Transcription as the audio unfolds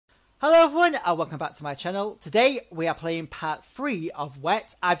Hello everyone and welcome back to my channel. Today we are playing part 3 of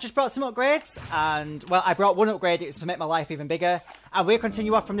Wet. I've just brought some upgrades and, well, I brought one upgrade, it's to make my life even bigger. And we'll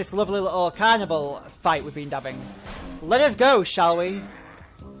continue off from this lovely little carnival fight we've been having. Let us go, shall we?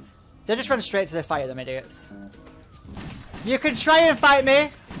 They just run straight to the fire, them idiots. You can try and fight me,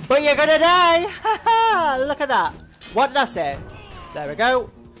 but you're gonna die! Haha! Look at that. What did I say? There we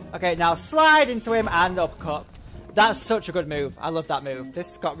go. Okay, now slide into him and uppercut. That's such a good move. I love that move.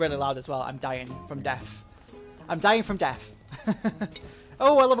 This got really loud as well. I'm dying from death. I'm dying from death.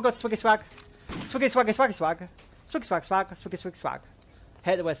 Oh, I love a good swiggy swag. Swiggy swaggy swaggy swag. Swig swag swag. Swiggy swig swag.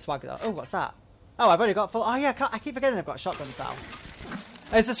 Hate the word swag though. Oh, what's that? Oh, I've already got full. Oh yeah, I keep forgetting I've got shotguns now.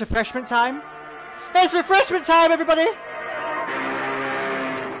 Is this refreshment time? It's refreshment time, everybody!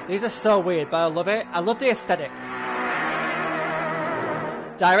 These are so weird, but I love it. I love the aesthetic.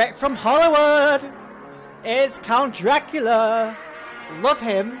 Direct from Hollywood! It's Count Dracula! Love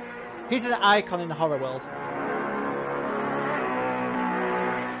him. He's an icon in the horror world.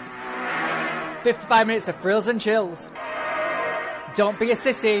 55 minutes of thrills and chills. Don't be a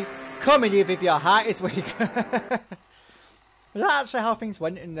sissy. Come in here if your heart is weak. Was that actually how things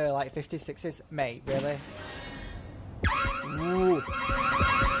went in the like 50s, 60s? Mate, really? Ooh.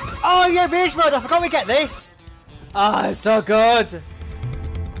 Oh yeah, rage mode! I forgot we get this! Oh, it's so good!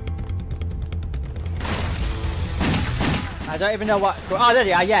 I don't even know what's going on. Oh, there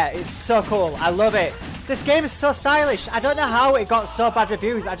they are, yeah, it's so cool. I love it. This game is so stylish. I don't know how it got so bad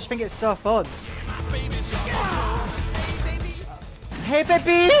reviews. I just think it's so fun. Hey,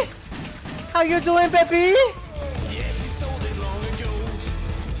 baby! How you doing, baby?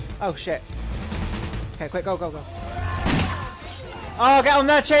 Oh, shit. Okay, quick, go, go, go. Oh, get on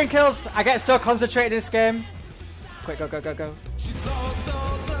there, chain kills. I get so concentrated in this game. Quick, go, go, go, go.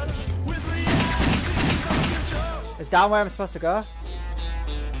 It's down where I'm supposed to go.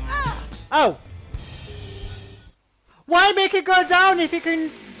 Oh! Why make it go down if you can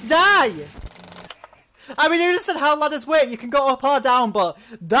die? I mean, you understand how ladders work. You can go up or down, but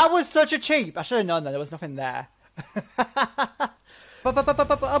that was such a cheap. I should have known that there was nothing there.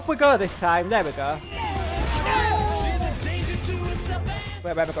 Up we go this time. There we go.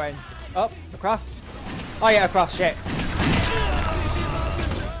 Where am I going? Up? Across? Oh yeah, across. Shit.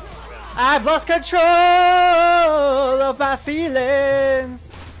 I've lost control of my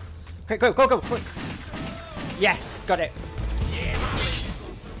feelings. Okay, go, go, go, quick. Yes, got it.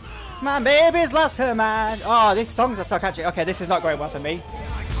 My baby's lost her mind. Oh, these songs are so catchy. Okay, this is not going well for me.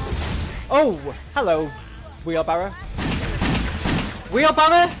 Oh, hello, wheelbarrow.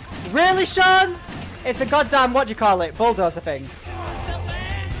 Wheelbarrow? Really, Sean? It's a goddamn, what do you call it, bulldozer thing.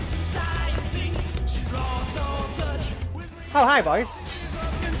 Oh, hi, boys.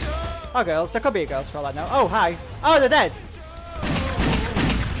 Oh, girls. There could be girls for all I know. Oh, hi. Oh, they're dead.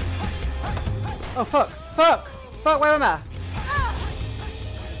 Oh, fuck. Fuck. Fuck, where am I?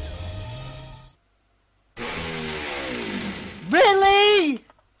 Really?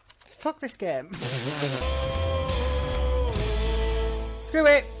 Fuck this game. Screw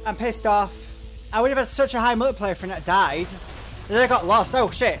it. I'm pissed off. I would have had such a high multiplayer for that died. And then I got lost. Oh,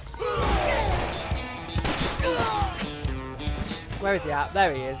 shit. Where is he at?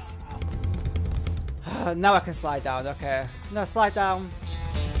 There he is. Now I can slide down, okay. No, slide down.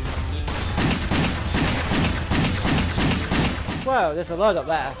 Whoa, there's a load up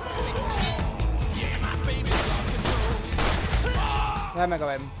there. Where am I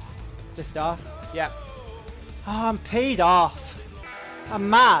going? This door? Yep. Oh, I'm peed off. I'm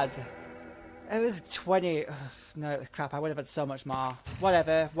mad. It was 20. Ugh, no, it was crap. I would have had so much more.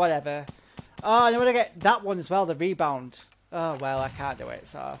 Whatever, whatever. Oh, and I want to get that one as well, the rebound. Oh, well, I can't do it,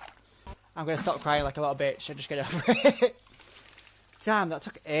 so I'm going to stop crying like a little bitch and just get over it. Damn, that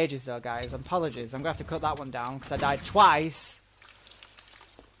took ages though, guys. Apologies. I'm going to have to cut that one down because I died twice.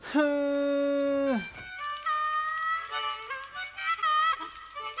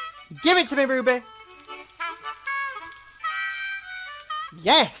 Give it to me, Ruby.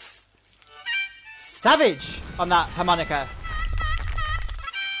 Yes. Savage on that harmonica.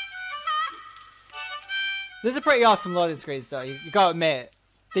 These are pretty awesome loading screens though, you gotta admit.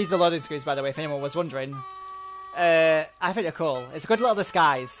 These are loading screens, by the way, if anyone was wondering. I think they're cool. It's a good little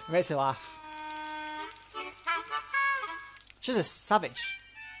disguise. It makes me laugh. She's a savage.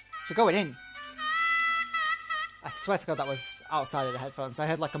 She's going in. I swear to God that was outside of the headphones. I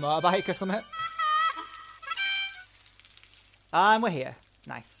heard like a motorbike or something. And we're here.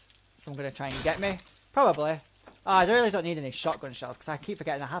 Nice. Someone gonna try and get me? Probably. Oh, I really don't need any shotgun shells because I keep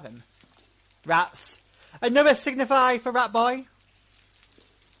forgetting I have them. Rats. Another signify for Rat Boy.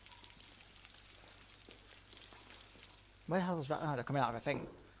 Where the hell is Rat? Oh, they're coming out of a thing.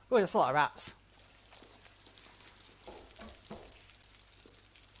 Oh, there's a lot of rats.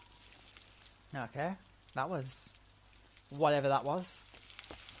 Okay, that was whatever that was.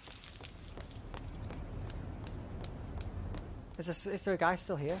 Is there a guy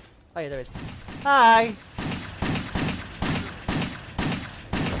still here? Oh yeah, there is. Hi!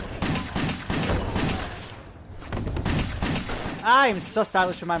 I'm so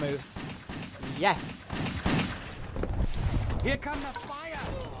stylish with my moves. Yes. Here come the fire.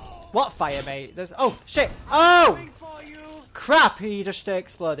 What fire, mate? There's... Oh, shit! Oh! Crap! He just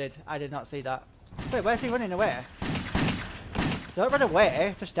exploded. I did not see that. Wait, where's he running away? Don't run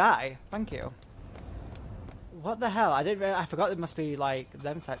away. Just die. Thank you. What the hell? I forgot there must be, like,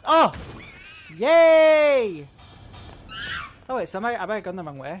 them types. Oh! Yay! Oh, wait, so have I gone the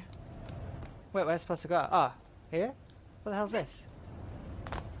wrong way? Wait, where am I supposed to go? Oh, here? What the hell's this?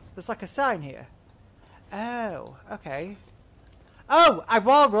 There's like a sign here. Oh, okay. Oh, I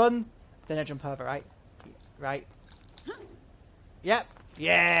wall run. Then I jump over, right? Right. Yep.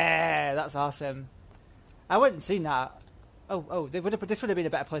 Yeah, that's awesome. I wouldn't have seen that. Oh, this would have been a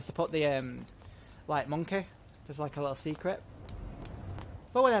better place to put the, like, monkey. There's like a little secret.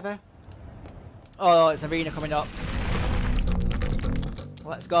 But whatever. Oh, it's arena coming up.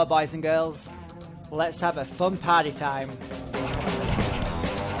 Let's go, boys and girls. Let's have a fun party time.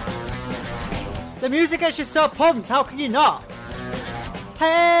 The music gets you so pumped, how can you not?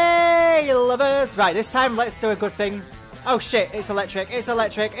 Hey, lovers! Right, this time let's do a good thing. Oh shit, it's electric, it's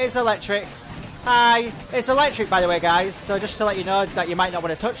electric, it's electric. Hi, it's electric by the way, guys, so just to let you know that you might not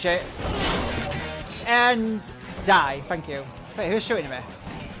want to touch it. And die, thank you. Wait, who's shooting at me?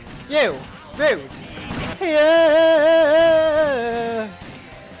 You! Rude! Yeah!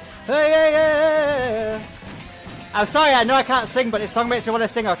 Yeah! I'm sorry, I know I can't sing, but this song makes me want to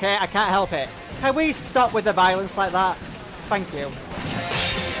sing, okay? I can't help it. Can we stop with the violence like that? Thank you.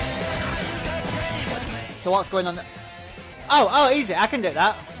 So what's going on? Oh, easy, I can do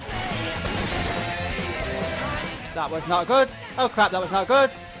that. That was not good. Oh crap, that was not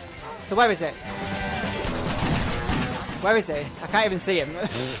good. So where is it? Where is he? I can't even see him.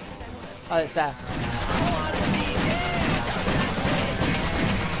 Oh, it's there.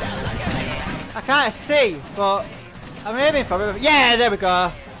 I can't see, but I'm aiming for him. Yeah, there we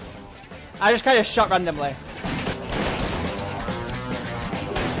go. I just kind of shot randomly.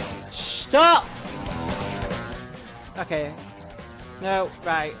 Stop! Okay. No,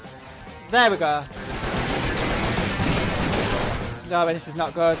 right. There we go. No, but this is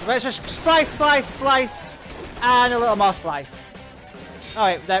not good. Let's just slice, slice, slice. And a little more slice.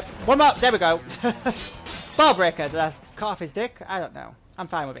 Alright, there. One more. There we go. Ball breaker. Did I cut off his dick? I don't know. I'm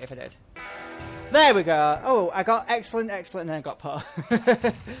fine with it if I did. There we go. Oh, I got excellent, excellent, and then I got put.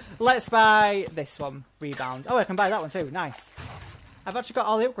 Let's buy this one. Rebound. Oh, I can buy that one too. Nice. I've actually got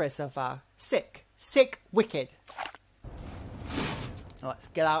all the upgrades so far. Sick. Sick. Wicked. Let's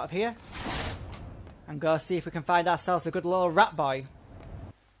get out of here. And go see if we can find ourselves a good little rat boy.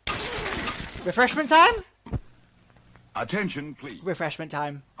 Refreshment time? Attention, please. Refreshment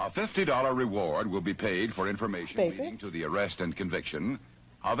time. A $50 reward will be paid for information leading to the arrest and conviction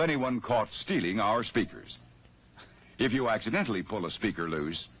of anyone caught stealing our speakers. If you accidentally pull a speaker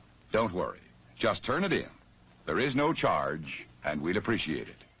loose, don't worry. Just turn it in. There is no charge, and we'd appreciate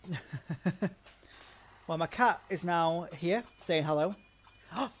it. Well, my cat is now here, saying hello.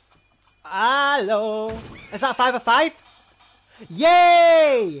 Hello! Is that 5 of 5?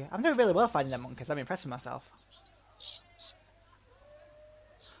 Yay! I'm doing really well finding them monkeys. I'm impressed with myself.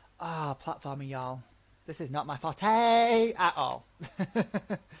 Ah, platforming, y'all. This is not my forte at all.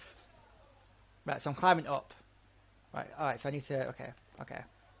 Right, so I'm climbing up. Right, alright, so I need to... Okay.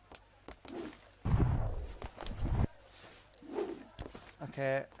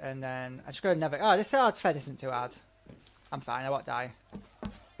 Okay, and then I just go never... Oh, this hard's fair isn't too hard. I'm fine, I won't die.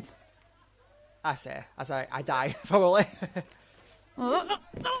 I say, as I die, probably. Go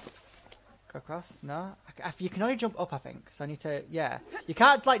across? No? You can only jump up, I think. So I need to... Yeah. You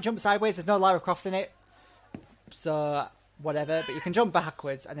can't, like, jump sideways. There's no Lara Croft in it. So, whatever. But you can jump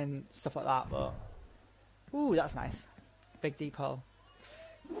backwards and then stuff like that. But... Ooh, that's nice. Big deep hole.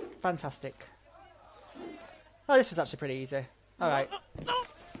 Fantastic. Oh, this was actually pretty easy. Alright.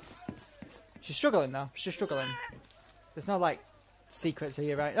 She's struggling, though. She's struggling. There's no, like, secrets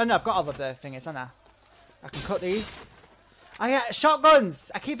here, right? Oh, no, I've got all of the thingies, haven't I can cut these. Oh, yeah,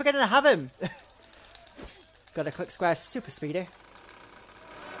 shotguns! I keep forgetting to have him. Gotta click square super speedy.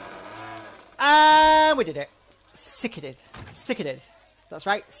 And we did it. Sicketed. Sicketed. That's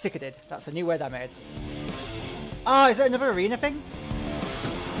right, sicketed. That's a new word I made. Oh, is it another arena thing?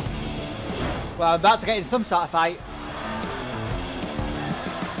 Well, I'm about to get in some sort of fight.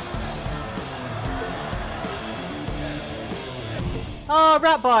 Oh,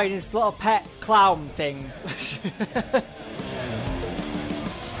 Rat Boy and his little pet clown thing.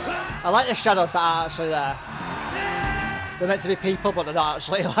 I like the shadows that are actually there. They're meant to be people, but they're not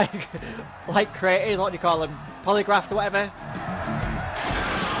actually like created. What do you call them? Polygraphed or whatever.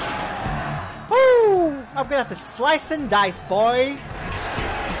 Woo! I'm gonna have to slice and dice, boy.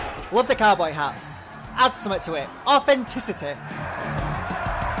 Love the cowboy hats. Add something to it. Authenticity.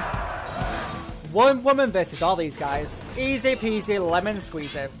 One woman versus all these guys. Easy peasy lemon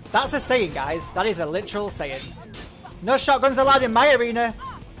squeezy. That's a saying, guys. That is a literal saying. No shotguns allowed in my arena.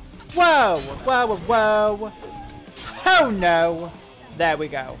 Whoa, whoa, whoa, whoa. Oh no. There we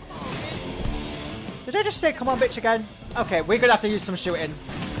go. Did I just say come on bitch again? Okay, we're gonna have to use some shooting.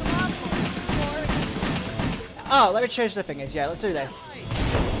 Oh, let me change the fingers. Yeah, let's do this.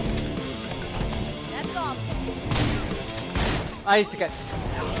 I need to get...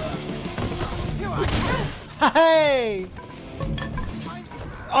 Hey!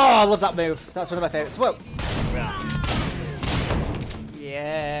 Oh, I love that move. That's one of my favourites. Whoa.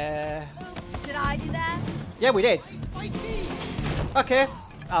 Yeah. Did I do that? Yeah, we did. Okay.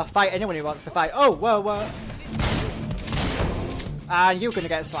 I'll fight anyone who wants to fight. Oh, whoa, whoa. And you're going to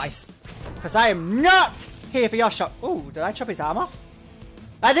get a slice. Because I am not here for your shot. Ooh, did I chop his arm off?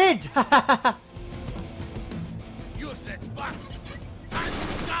 I did!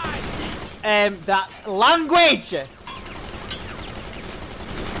 That language!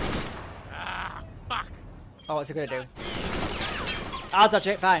 Fuck. Oh, what's he gonna do? I'll dodge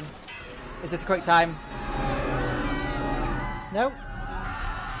it, fine. Is this a quick time? No?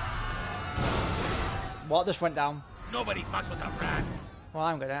 What just went down? Nobody fucks with a rat. Well,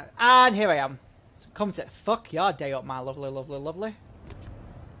 I'm gonna. And here I am. Come to fuck your day up, my lovely, lovely, lovely.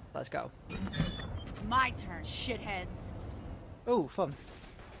 Let's go. My turn, shitheads. Ooh, fun.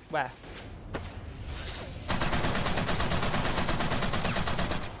 Where?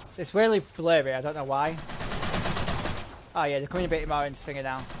 It's really blurry, I don't know why. Oh yeah, they're coming a bit more into finger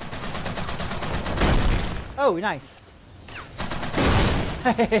now. Oh, nice.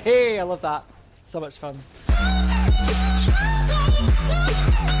 Hey, I love that. So much fun.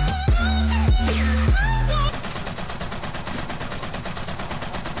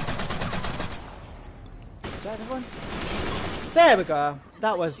 Is that everyone? There we go.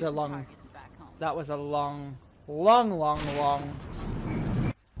 That was a long... That was a long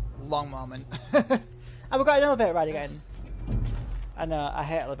moment. And we got an elevator ride again. I know, I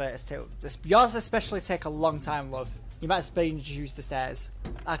hate elevators too. Yours especially take a long time, love. You might have been used to stairs.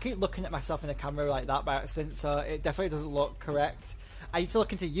 I keep looking at myself in the camera like that by accident, so it definitely doesn't look correct. I need to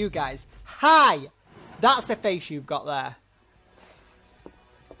look into you guys. Hi! That's the face you've got there.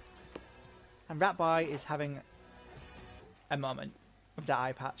 And Rat Boy is having a moment with the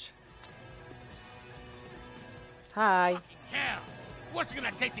eye patch. Hi. Hell, what's it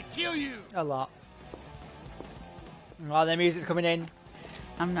gonna take to kill you? A lot. Oh, the music's coming in.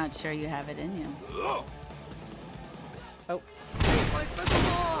 I'm not sure you have it in you. Oh.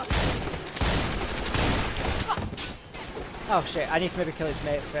 Oh shit, I need to maybe kill his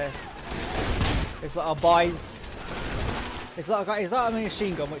mates first. His little boys. He's got his little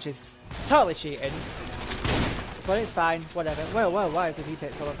machine gun, which is totally cheating. But it's fine, whatever. Whoa, whoa, why did he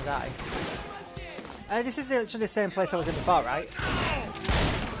take so long to die? This is actually the same place I was in before, right?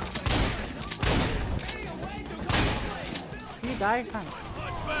 Can you die? Thanks.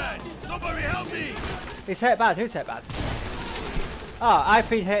 Somebody help me! He's hurt bad. Who's hurt bad? Oh, I've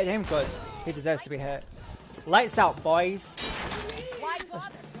been hurting him good. He deserves to be hurt. Lights out, boys. Why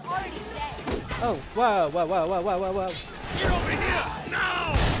bother? You're already dead. Oh, whoa, whoa, whoa, whoa, whoa, whoa, whoa. Get over here!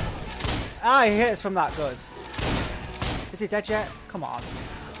 Now! Ah, he hits from that good. Is he dead yet? Come on.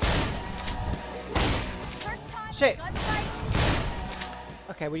 First time. Shit. Gunfight.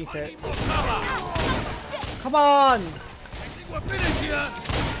 Okay, we need to... More cover! Come on! I think we're finished here!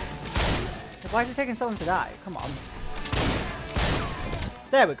 Why is it taking so long to die? Come on.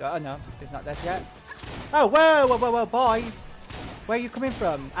 There we go. Oh no, he's not dead yet. Oh, whoa, whoa, whoa, whoa, boy! Where are you coming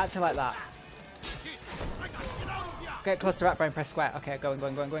from? Acting like that. Get close to Rat Boy and press square. Okay, going.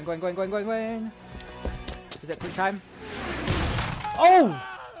 Is it quick time? Oh!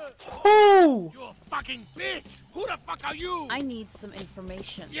 Oh! You fucking bitch! Who the fuck are you? I need some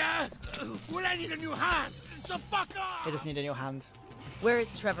information. Yeah? Well, I need a new hand, so fuck off! He just need a new hand. Where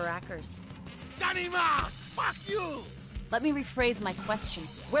is Trevor Ackers? Danima! Fuck you! Let me rephrase my question.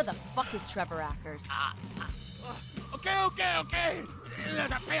 Where the fuck is Trevor Ackers? Okay.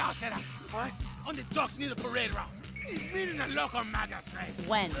 There's a payoff set up. What? On the docks near the parade route. He's meeting a local magistrate.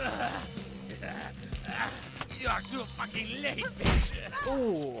 When? You are too fucking late, bitch.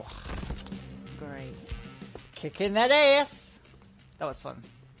 Ooh. Great. Kicking that ass. That was fun.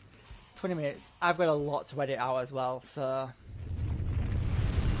 20 minutes. I've got a lot to edit out as well, so...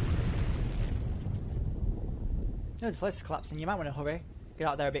 No, the place is collapsing. You might want to hurry. Get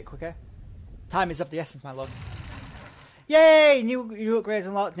out there a bit quicker. Time is of the essence, my love. Yay! New upgrades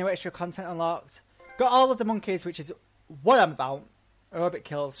unlocked, new extra content unlocked. Got all of the monkeys, which is what I'm about. Aerobic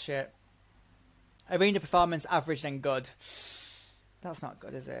kills, shit. Arena performance, average, then good. That's not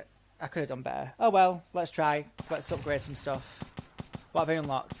good, is it? I could have done better. Oh well, let's try. Let's upgrade some stuff. What have I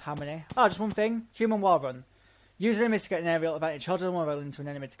unlocked? How many? Oh, just one thing. Human War Run. Use enemies to get an aerial advantage. Hold on while rolling into an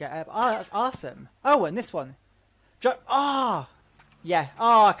enemy to get air. Oh, that's awesome. Oh, and this one. Drop. Oh! Yeah.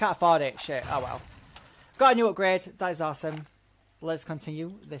 Oh, I can't afford it. Shit. Oh well. Got a new upgrade. That is awesome. Let's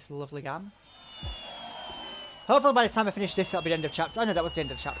continue this lovely game. Hopefully by the time I finish this, it'll be the end of chapter. Oh no, that was the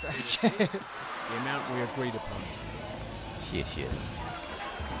end of chapter. The amount we agreed upon. Shit.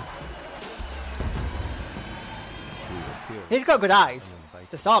 He's got good eyes.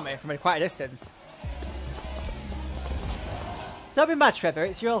 They saw me from quite a distance. Don't be mad, Trevor.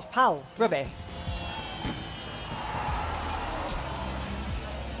 It's your old pal, Grubby.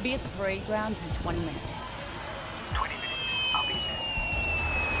 Be at the parade grounds in 20 minutes. 20 minutes. I'll be there.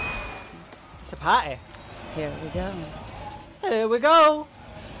 It's a party. Here we go. Here we go.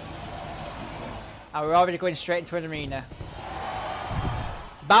 And we're already going straight into an arena.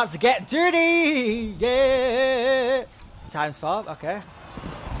 It's about to get dirty. Yeah. Times 4. Okay.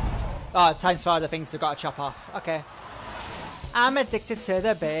 Oh, times 4 the things they've got to chop off. Okay. I'm addicted to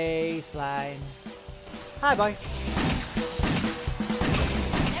the baseline. Hi, boy.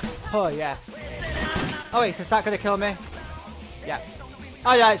 Oh, yes. Oh, wait, is that going to kill me? Yeah.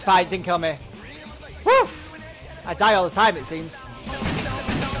 Oh, yeah, it's fine. Didn't kill me. Woo! I die all the time, it seems.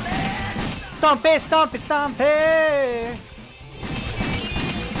 Stomp it, stomp it, stomp it!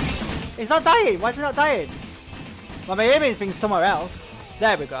 He's not dying. Why is he not dying? Well, my aiming thing's somewhere else.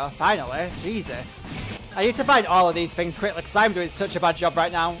 There we go. Finally. Jesus. I need to find all of these things quickly because I'm doing such a bad job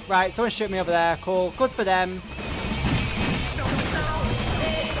right now. Right, someone shoot me over there. Cool. Good for them.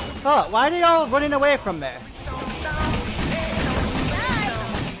 Oh, why are they all running away from me?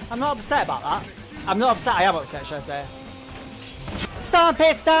 I'm not upset about that. I'm not upset. I am upset, should I say. Stomp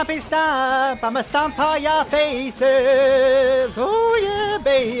it, stomp it, stomp. I'ma stomp on your faces. Oh, yeah,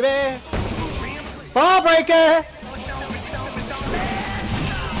 baby. Ball breaker.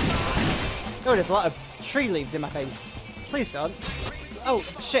 Oh, there's a lot of tree leaves in my face. Please don't. Oh,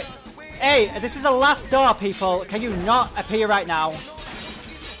 shit. Hey, this is the last door, people. Can you not appear right now?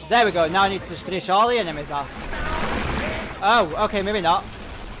 There we go. Now I need to just finish all the enemies off. Oh, okay, maybe not.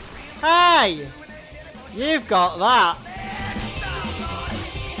 Hey! You've got that.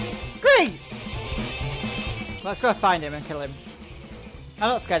 Great! Let's go find him and kill him. I'm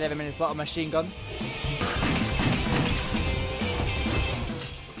not scared of him in his little machine gun.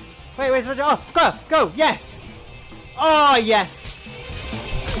 Wait, where's my... Oh, go! Go! Yes! Oh, yes!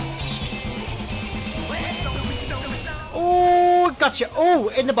 Oh, gotcha! Oh,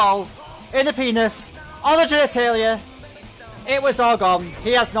 in the balls. In the penis. On the genitalia. It was all gone.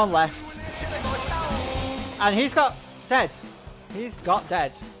 He has none left. And he's got... dead. He's got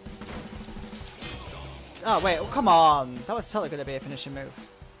dead. Oh, wait. Oh, come on. That was totally going to be a finishing move.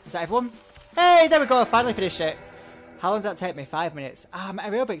 Is that everyone? Hey, there we go. I finally finished it. How long did that take me? 5 minutes. Ah, my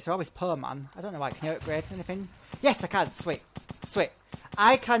aerobics are always poor, man. I don't know why. Can you upgrade anything? Yes, I can. Sweet. Sweet.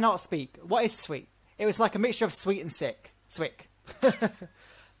 I cannot speak. What is sweet? It was like a mixture of sweet and sick. Sweet.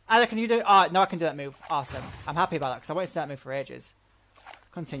 Either can you do... Oh, no, I can do that move. Awesome. I'm happy about that because I wanted to do that move for ages.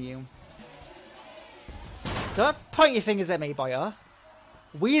 Continue. Don't point your fingers at me, boyo.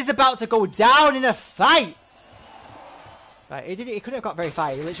 We's about to go down in a fight. Right, he couldn't have got very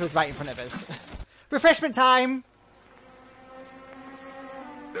far. He literally was right in front of us. Refreshment time.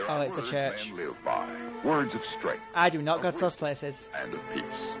 There Oh, are it's a words church. men live by, words of strength. I do not go of to those wisdom, places. And of peace.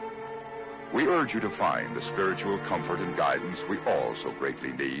 We urge you to find the spiritual comfort and guidance we all so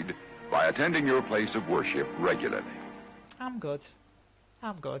greatly need by attending your place of worship regularly. I'm good.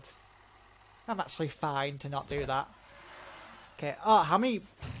 I'm good. I'm actually fine to not do that. Okay. Oh, how many...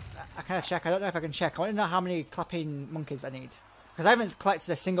 I kind of check. I don't know if I can check. I want to know how many clapping monkeys I need. Because I haven't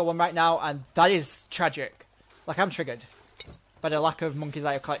collected a single one right now, and that is tragic. Like, I'm triggered by the lack of monkeys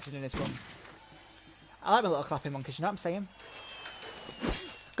I have collected in this room. I like my little clapping monkeys, you know what I'm saying?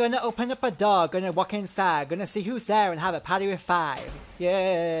 Gonna open up a door, gonna walk inside, gonna see who's there and have a party with 5.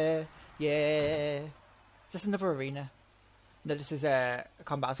 Yeah, yeah. Is this another arena? No, this is a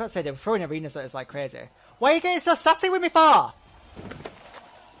combat. I was about to say, they were throwing arenas at us like crazy. Why are you getting so sassy with me for?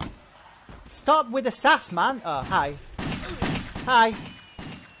 Stop with the sass, man. Oh, hi. Hi.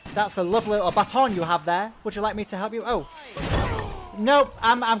 That's a lovely little baton you have there. Would you like me to help you? Oh. Nope,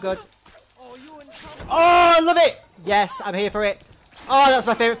 I'm good. Oh, I love it! Yes, I'm here for it. Oh, that's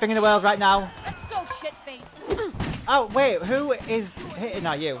my favourite thing in the world right now. Let's go, shitface. Oh, wait, who is hitting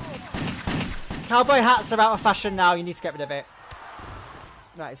at you? Cowboy hats are out of fashion now, you need to get rid of it.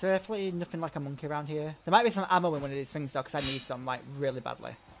 Right, is there definitely nothing like a monkey around here? There might be some ammo in one of these things though, because I need some, like, really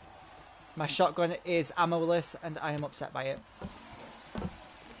badly. My shotgun is ammo-less, and I am upset by it.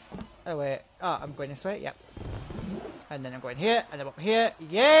 Oh, wait. Oh, I'm going this way, yep. And then I'm going here, and I'm up here.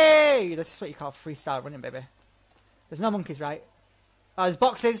 Yay! This is what you call freestyle running, baby. There's no monkeys, right? Oh, there's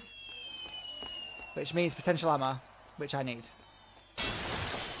boxes! Which means potential ammo, which I need.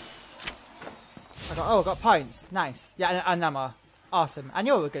 I got points. Nice. Yeah, and ammo. Awesome. I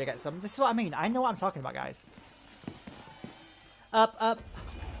knew we were going to get some. This is what I mean. I know what I'm talking about, guys. Up, up.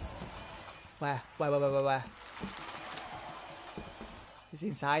 Where? Is he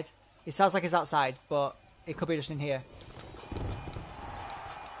inside? It sounds like he's outside, but it could be just in here.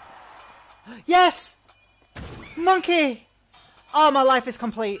 Yes! Monkey! Oh, my life is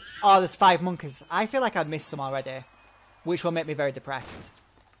complete. Oh, there's 5 monkeys. I feel like I've missed some already, which will make me very depressed.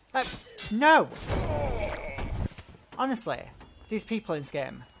 No! Honestly, these people in this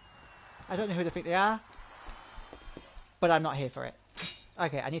game, I don't know who they think they are, but I'm not here for it.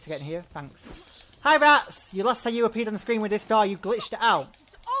 Okay, I need to get in here. Thanks. Hi, rats! You last time you appeared on the screen with this door, you glitched it out.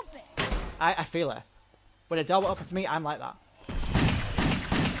 Open. I feel it. When a door will open for me, I'm like that.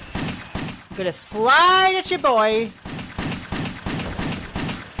 I'm gonna slide at you, boy!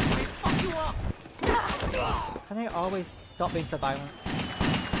 Can I always stop being so violent?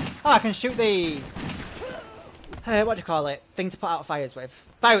 Oh, I can shoot the... what do you call it? Thing to put out fires with.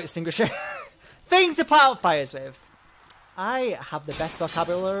 Fire extinguisher. Thing to put out fires with. I have the best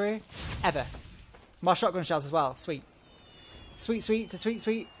vocabulary ever. More shotgun shells as well. Sweet.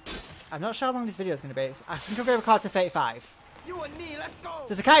 Sweet. I'm not sure how long this video is going to be. I think I'm going to record to 35. You and me, let's go.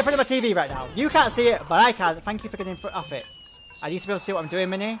 There's a cat in front of my TV right now. You can't see it, but I can. Thank you for getting off it. I used to be able to see what I'm doing,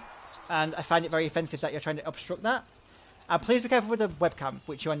 Minnie. And I find it very offensive that you're trying to obstruct that. And please be careful with the webcam,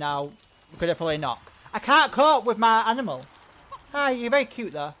 which you are now going to probably knock. I can't cope with my animal. Hi, you're very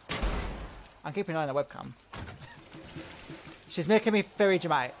cute though. I'm keeping an eye on the webcam. She's making me very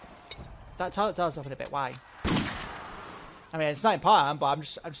dramatic. That toilet door's open a bit. Why? I mean, it's not important, but I'm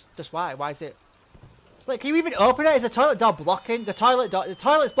just why? Why is it? Like, can you even open it? Is the toilet door blocking the toilet door? The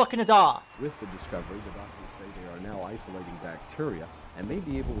toilet's blocking the door. With the discovery, the doctors say they are now isolating bacteria and may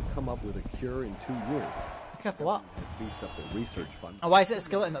be able to come up with a cure in 2 years. Be careful, what? Has beefed up the research fund. And why is it a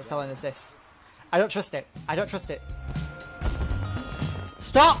skeleton that's telling us this? I don't trust it. I don't trust it.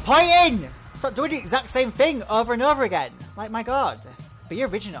 Stop pointing! Stop doing the exact same thing over and over again. Like, my god. Be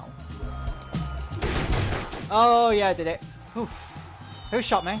original. Oh, yeah, I did it. Oof. Who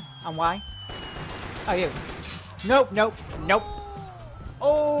shot me? And why? Oh, you. Nope.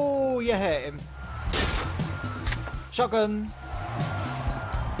 Oh, you hurt him. Shotgun.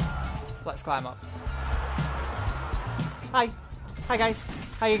 Let's climb up. Hi. Hi, guys.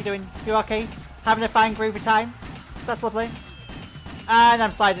 How you doing? You okay? Having a fine groovy time? That's lovely. And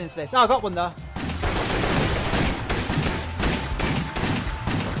I'm sliding into this. Oh, I got one though.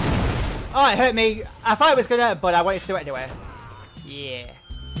 Oh, it hurt me. I thought it was gonna, but I wanted to do it anyway. Yeah.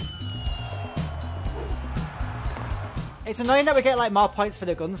 It's annoying that we get like more points for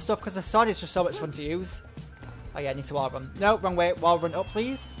the gun stuff because the sword is just so much fun to use. Oh yeah, I need to wall run. No, wrong way. Wall run up,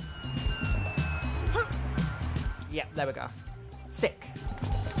 please. Yeah, there we go. Sick.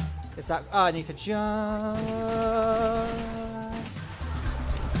 Is that... Oh, I need to jump.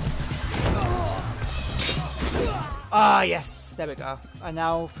 Ah, yes. There we go. And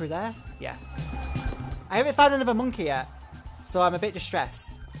now through there? Yeah. I haven't found another monkey yet, so I'm a bit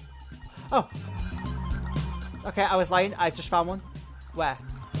distressed. Oh. Okay, I was lying. I just found one. Where?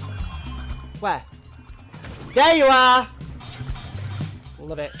 Where? There you are!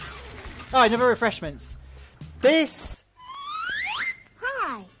 Love it. Oh, another refreshments. This...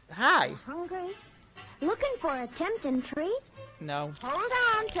 Hi. Hi. Hungry? Looking for a tempting treat? No. Hold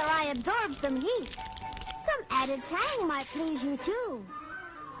on till I absorb some heat. Some added tang might please you too.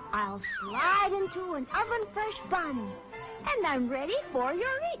 I'll slide into an oven-fresh bun, and I'm ready for your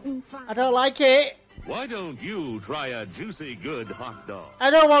eating fun. I don't like it. Why don't you try a juicy good hot dog?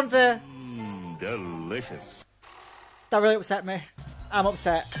 I don't want to. Delicious. That really upset me. I'm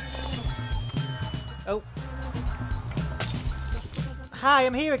upset. Oh. Hi,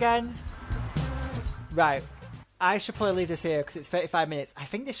 I'm here again. Right. I should probably leave this here because it's 35 minutes. I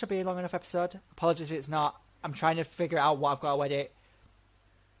think this should be a long enough episode. Apologies if it's not. I'm trying to figure out what I've got to edit.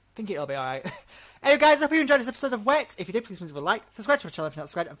 I think it'll be alright. Anyway guys, I hope you enjoyed this episode of Wet. If you did, please leave a like, subscribe to my channel if you're not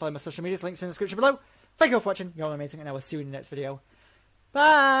subscribed, and follow my social medias, links in the description below. Thank you all for watching, you're all amazing, and I will see you in the next video.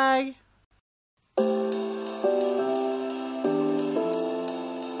 Bye!